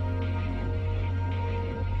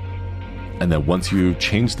 And then once you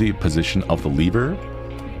change the position of the lever,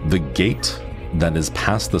 the gate that is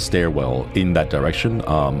past the stairwell in that direction,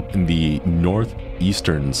 in the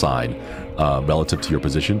northeastern side, relative to your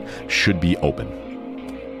position, should be open.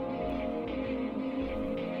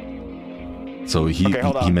 So he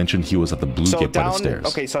mentioned he was at the blue gate by the stairs.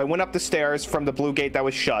 Okay, so I went up the stairs from the blue gate that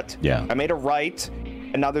was shut. Yeah. I made a right,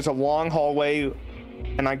 and now there's a long hallway,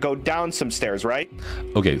 and I go down some stairs, right?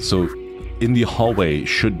 Okay, so in the hallway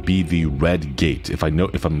should be the red gate. If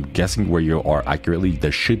I'm guessing where you are accurately,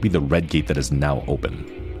 there should be the red gate that is now open.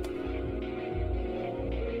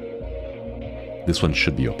 This one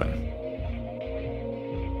should be open.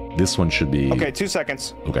 This one should be... Okay, 2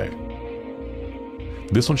 seconds. Okay.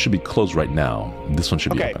 This one should be closed right now. This one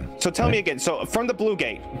should be open. So tell me again. So from the blue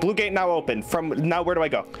gate now open. From now, where do I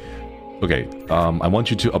go? Okay, I want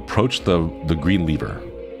you to approach the green lever.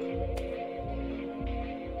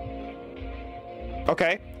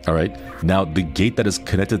 Okay. All right. Now, the gate that is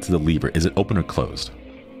connected to the lever, is it open or closed?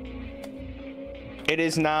 It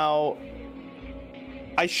is now...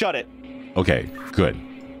 I shut it. Okay, good.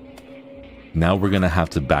 Now we're going to have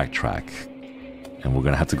to backtrack. And we're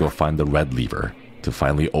going to have to go find the red lever to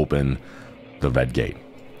finally open the red gate.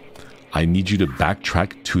 I need you to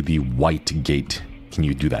backtrack to the white gate. Can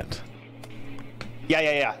you do that?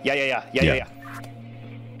 Yeah.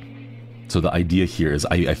 So the idea here is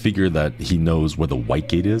I figure that he knows where the white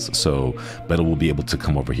gate is, so Bettel will be able to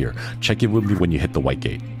come over here. Check in with me when you hit the white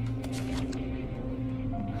gate.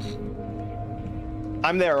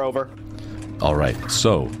 I'm there, over. All right,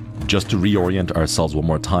 so just to reorient ourselves one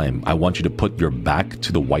more time, I want you to put your back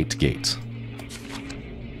to the white gate.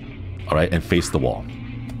 All right, and face the wall.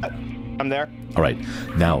 I'm there. All right,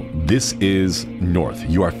 now this is north.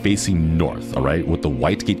 You are facing north, all right? With the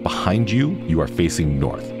white gate behind you, you are facing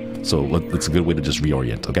north. So it's a good way to just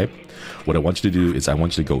reorient, okay? What I want you to do is I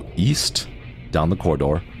want you to go east, down the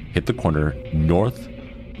corridor, hit the corner, north,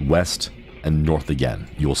 west, and north again.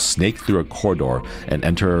 You will snake through a corridor and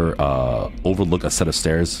overlook a set of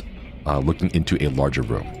stairs looking into a larger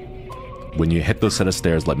room. When you hit those set of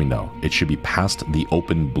stairs, let me know. It should be past the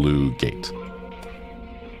open blue gate.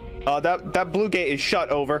 That blue gate is shut.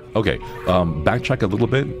 Over. Okay, backtrack a little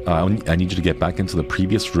bit. I need you to get back into the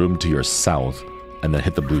previous room to your south, and then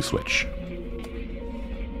hit the blue switch.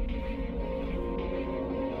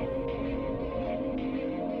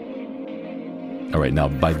 All right, now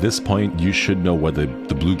by this point, you should know where the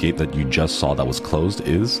blue gate that you just saw that was closed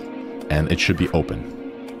is, and it should be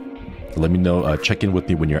open. Let me know, check in with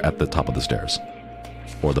me when you're at the top of the stairs,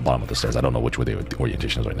 or the bottom of the stairs. I don't know which way the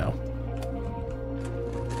orientation is right now.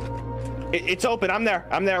 It's open. I'm there.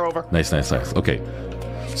 I'm there. Over. Nice, nice, nice. Okay,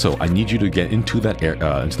 so I need you to get into that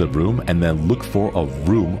into the room, and then look for a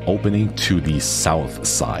room opening to the south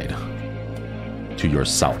side. To your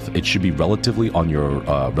south, it should be relatively on your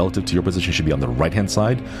relative to your position. Should be on the right-hand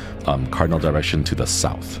side, cardinal direction to the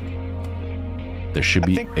south. There should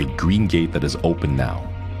be a green gate that is open now.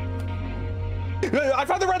 I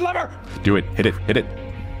found the red lever. Do it. Hit it. Hit it.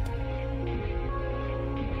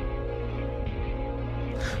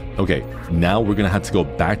 Okay, now we're gonna have to go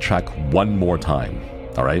backtrack one more time.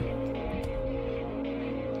 All right.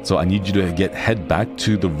 So I need you to head back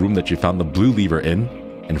to the room that you found the blue lever in,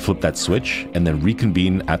 and flip that switch, and then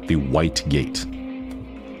reconvene at the white gate.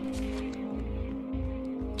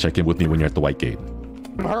 Check in with me when you're at the white gate.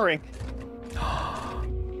 I'm hurrying.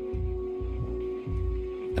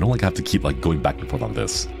 I don't like have to keep like going back and forth on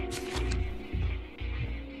this.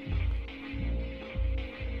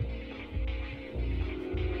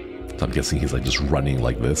 So I'm guessing he's like just running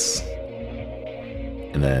like this,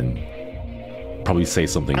 and then probably say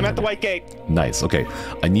something. I'm at the white gate. Nice. Okay,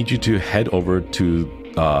 I need you to head over to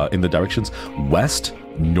in the directions west,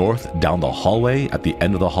 north, down the hallway. At the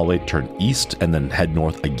end of the hallway, turn east, and then head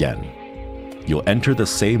north again. You'll enter the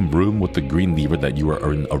same room with the green lever that you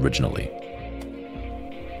were in originally.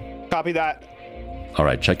 Copy that. All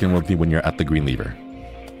right, check in with me when you're at the green lever.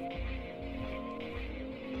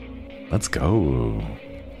 Let's go.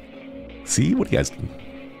 See, what do you guys?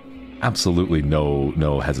 Absolutely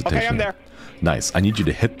no hesitation. Okay, I'm there. Nice. I need you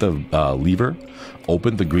to hit the lever,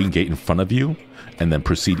 open the green gate in front of you, and then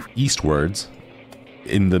proceed eastwards.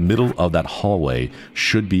 In the middle of that hallway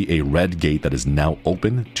should be a red gate that is now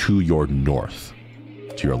open to your north,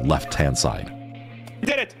 to your left-hand side.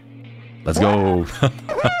 Did it. Let's go.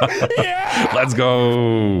 Yeah! Let's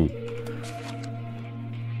go.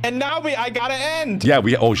 And now I gotta end. Yeah,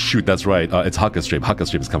 oh shoot, that's right. It's Hakka Stream. Hakka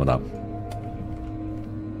Stream is coming up.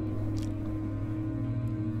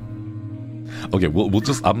 Okay, I'm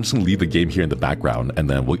just gonna leave the game here in the background, and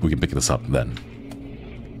then we can pick this up then.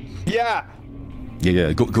 Yeah.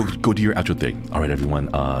 Yeah, go do your outro thing. All right, everyone.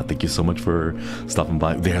 Thank you so much for stopping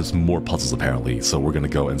by. There's more puzzles apparently, so we're gonna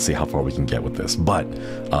go and see how far we can get with this. But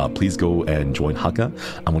please go and join Hakka.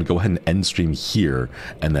 I'm gonna go ahead and end stream here,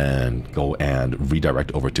 and then go and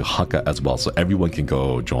redirect over to Hakka as well, so everyone can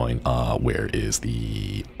go join. Where is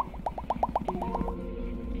the?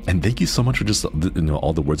 And thank you so much for just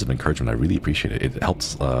all the words of encouragement. I really appreciate it. It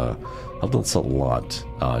helps us a lot.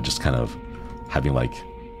 Just kind of having like,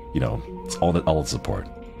 it's all the support.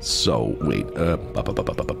 So wait,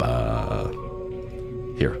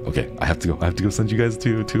 here. Okay, I have to go send you guys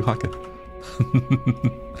to Hakka.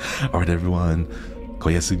 All right, everyone.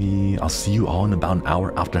 Koyasumi. I'll see you all in about an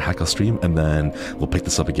hour after Hakka stream, and then we'll pick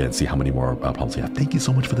this up again. See how many more problems we have. Thank you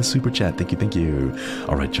so much for the super chat. Thank you.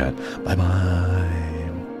 All right, chat. Bye bye.